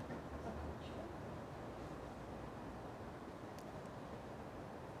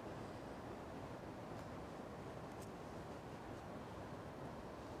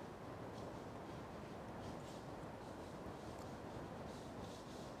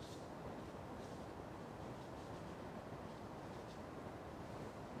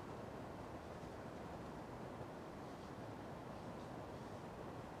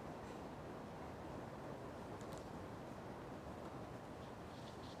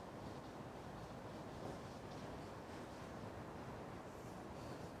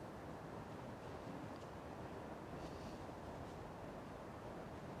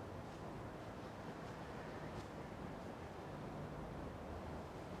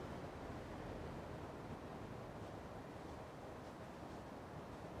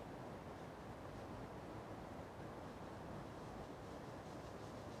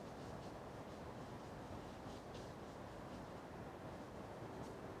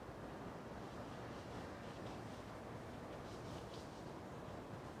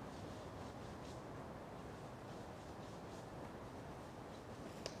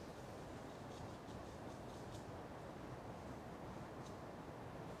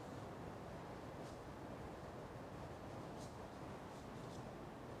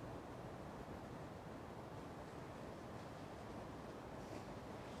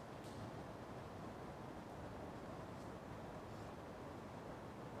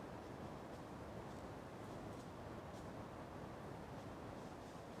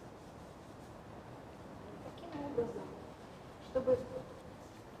 Таким образом, чтобы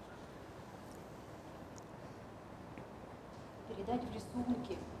передать в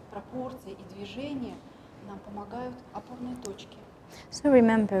рисунке пропорции и движения, нам помогают опорные точки. So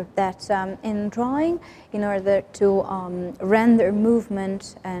remember that in drawing, in order to render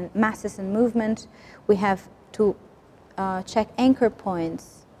movement and masses and movement, we have to check anchor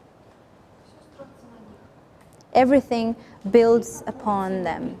points. Все строится на них. Everything builds upon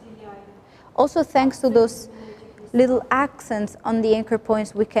them. Определяем. Also, thanks to those little accents on the anchor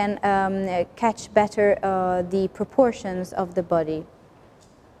points, we can catch better the proportions of the body.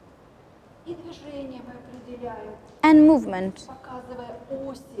 И движение мы определяем, And movement, показывая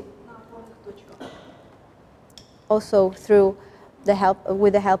оси на опорных точках. also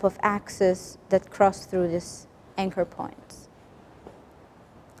with the help of axes that cross through these anchor points.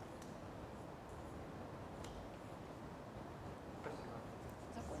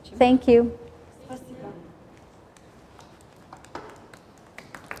 Закончим. Thank you. Спасибо.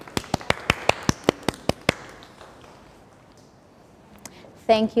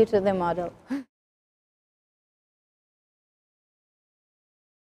 Thank you to the model.